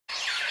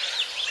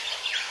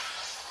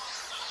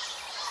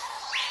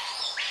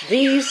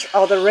These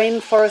are the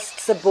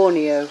rainforests of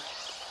Borneo,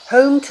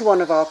 home to one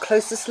of our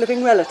closest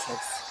living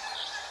relatives,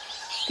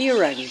 the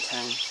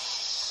orangutan.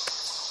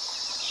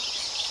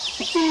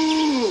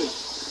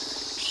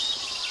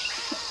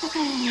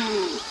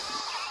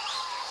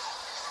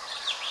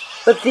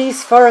 But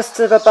these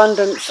forests of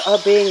abundance are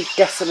being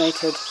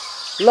decimated,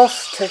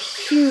 lost to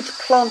huge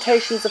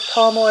plantations of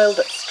palm oil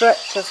that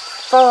stretch as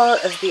far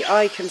as the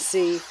eye can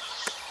see.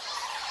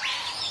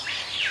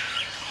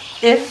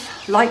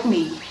 If, like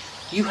me,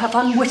 you have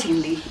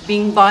unwittingly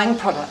been buying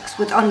products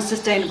with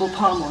unsustainable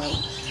palm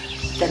oil,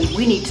 then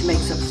we need to make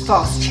some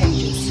fast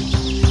changes,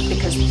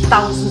 because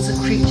thousands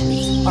of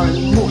creatures are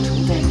in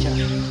mortal danger.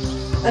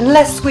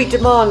 Unless we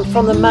demand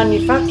from the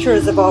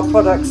manufacturers of our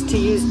products to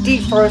use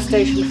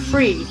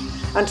deforestation-free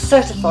and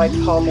certified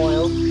palm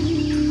oil,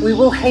 we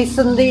will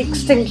hasten the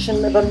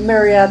extinction of a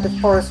myriad of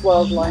forest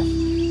wildlife,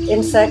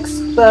 insects,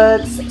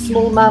 birds,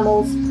 small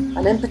mammals,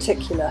 and in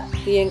particular,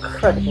 the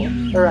incredible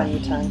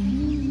orangutan.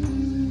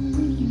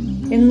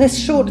 In this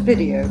short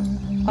video,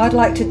 I'd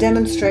like to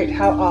demonstrate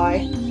how I,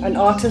 an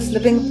artist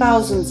living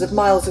thousands of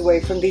miles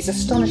away from these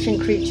astonishing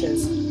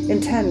creatures,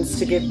 intends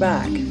to give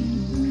back.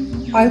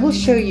 I will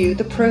show you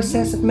the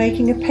process of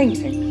making a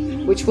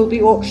painting, which will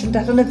be auctioned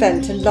at an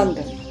event in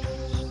London,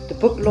 the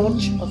book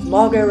launch of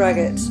Margot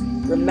Raggett's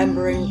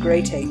Remembering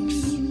Great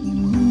Apes.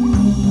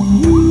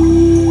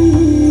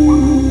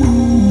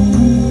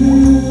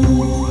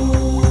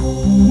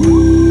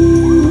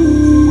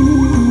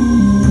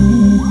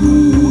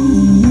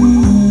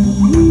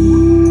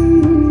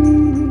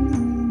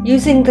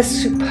 Using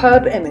this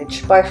superb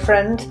image by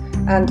friend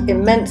and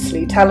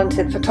immensely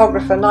talented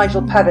photographer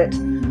Nigel Pavitt,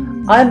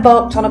 I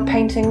embarked on a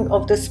painting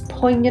of this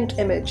poignant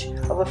image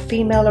of a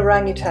female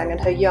orangutan and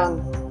her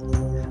young.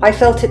 I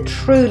felt it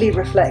truly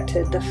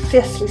reflected the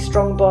fiercely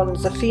strong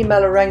bonds a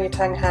female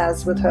orangutan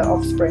has with her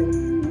offspring,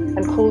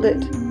 and called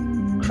it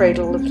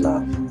Cradle of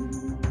Love.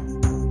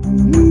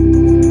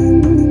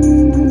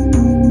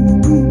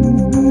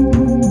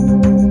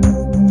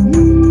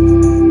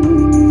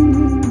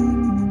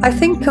 I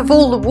think of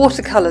all the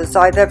watercolours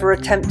I've ever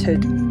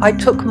attempted, I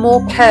took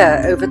more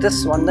care over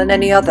this one than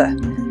any other.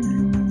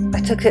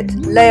 I took it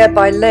layer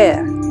by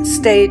layer,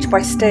 stage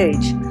by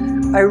stage.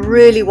 I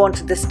really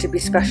wanted this to be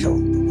special,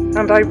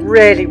 and I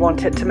really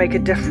wanted to make a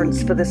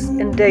difference for this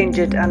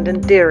endangered and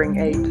endearing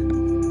ape.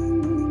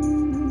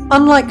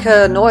 Unlike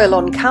an oil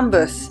on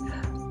canvas,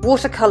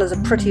 watercolours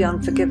are pretty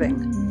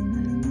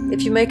unforgiving.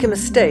 If you make a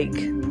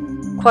mistake,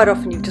 quite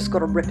often you've just got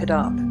to rip it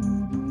up.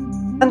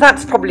 And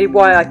that's probably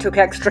why I took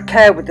extra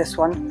care with this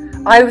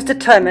one. I was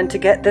determined to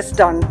get this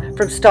done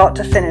from start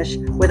to finish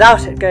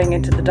without it going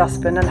into the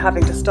dustbin and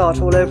having to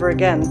start all over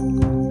again.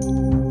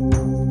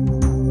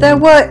 There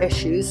were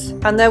issues,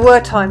 and there were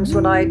times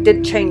when I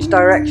did change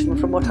direction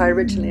from what I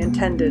originally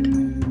intended.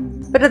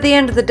 But at the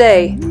end of the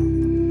day,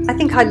 I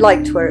think I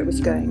liked where it was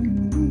going.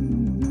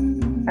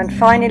 And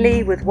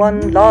finally, with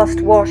one last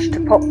wash to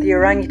pop the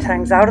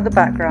orangutans out of the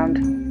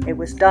background, it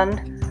was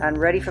done and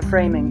ready for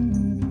framing.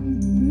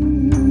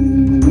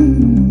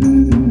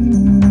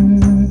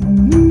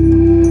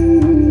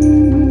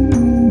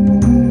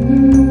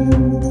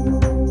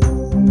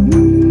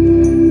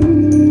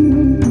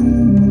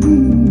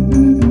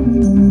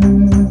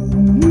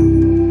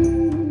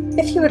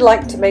 If you would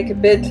like to make a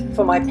bid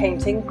for my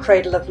painting,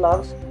 Cradle of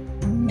Love,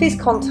 please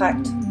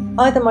contact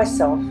either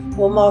myself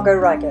or Margot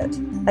Raggett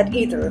at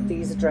either of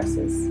these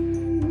addresses.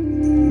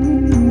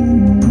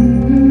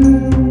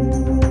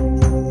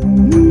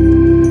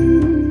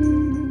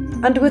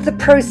 And with the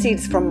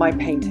proceeds from my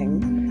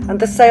painting and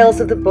the sales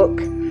of the book,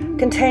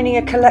 containing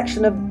a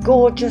collection of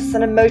gorgeous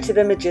and emotive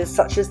images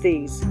such as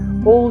these,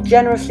 all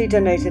generously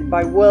donated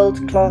by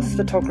world-class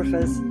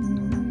photographers,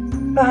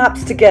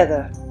 perhaps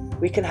together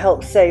we can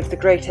help save the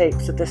great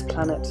apes of this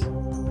planet.